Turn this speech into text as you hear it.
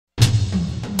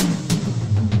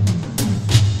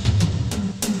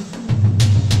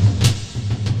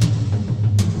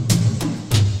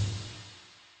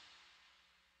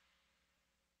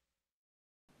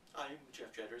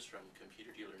Jedras from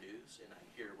Computer Dealer News, and I'm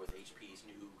here with HP's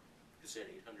new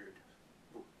Z800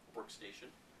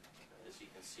 workstation. As you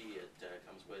can see, it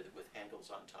comes with handles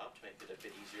on top to make it a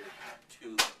bit easier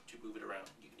to move it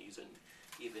around. You can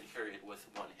even carry it with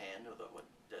one hand, although it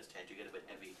does tend to get a bit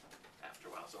heavy after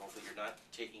a while, so hopefully you're not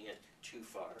taking it too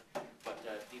far. But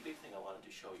the big thing I wanted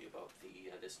to show you about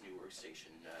this new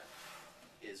workstation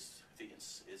is the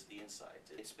inside.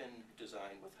 It's been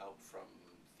designed with help from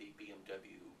the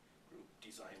BMW Group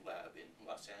Design Lab in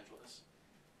Los Angeles.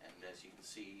 And as you can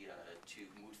see, to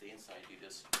move the inside, you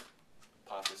just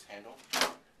pop this handle,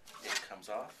 it comes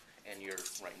off, and you're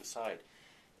right inside.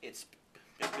 It's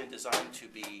been designed to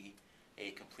be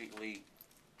a completely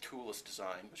toolless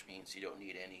design, which means you don't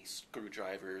need any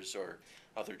screwdrivers or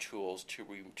other tools to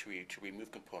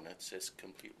remove components. It's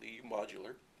completely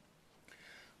modular.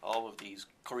 All of these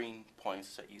green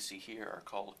points that you see here are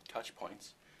called touch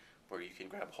points, where you can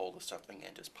grab hold of something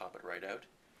and just pop it right out.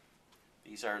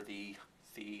 These are the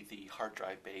hard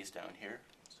drive bays down here.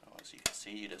 So as you can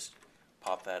see, you just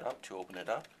pop that up to open it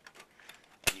up,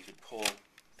 and you can pull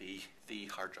the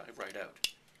hard drive right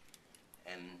out.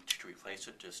 And to replace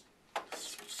it, just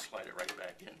slide it right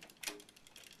back in.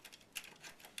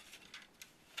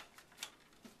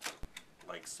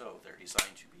 Like so. They're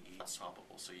designed to be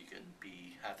swappable, so you can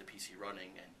have the PC running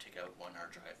and take out one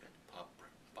hard drive and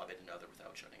pop in another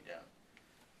without shutting down.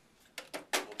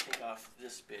 We'll take off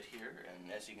this bit here,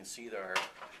 and as you can see, there are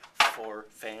 4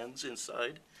 fans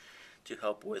inside to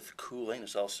help with cooling.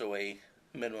 There's also a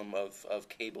minimum of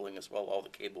cabling as well. All the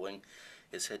cabling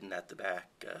is hidden at the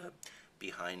back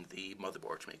behind the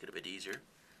motherboard to make it a bit easier.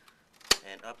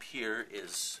 And up here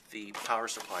is the power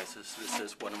supply. So this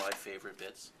is one of my favorite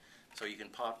bits. So you can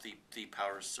pop the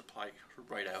power supply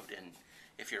right out, and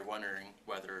if you're wondering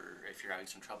if you're having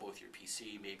some trouble with your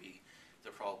PC, maybe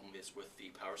the problem is with the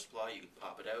power supply, you can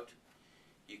pop it out.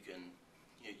 You can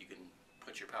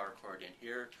put your power cord in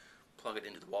here, plug it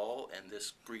into the wall, and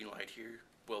this green light here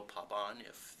will pop on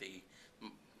if the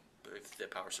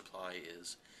power supply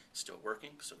is still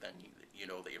working. So then you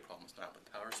know that your problem is not with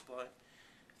the power supply.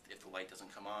 If the light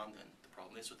doesn't come on, then the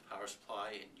problem is with the power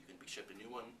supply, and you can be shipped a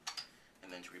new one.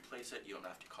 And then to replace it, you don't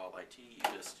have to call IT. You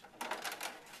just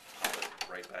pop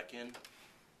it right back in,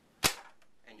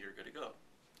 and you're good to go.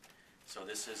 So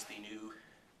this is the new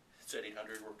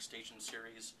Z800 workstation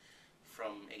series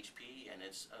from HP, and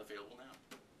it's available now.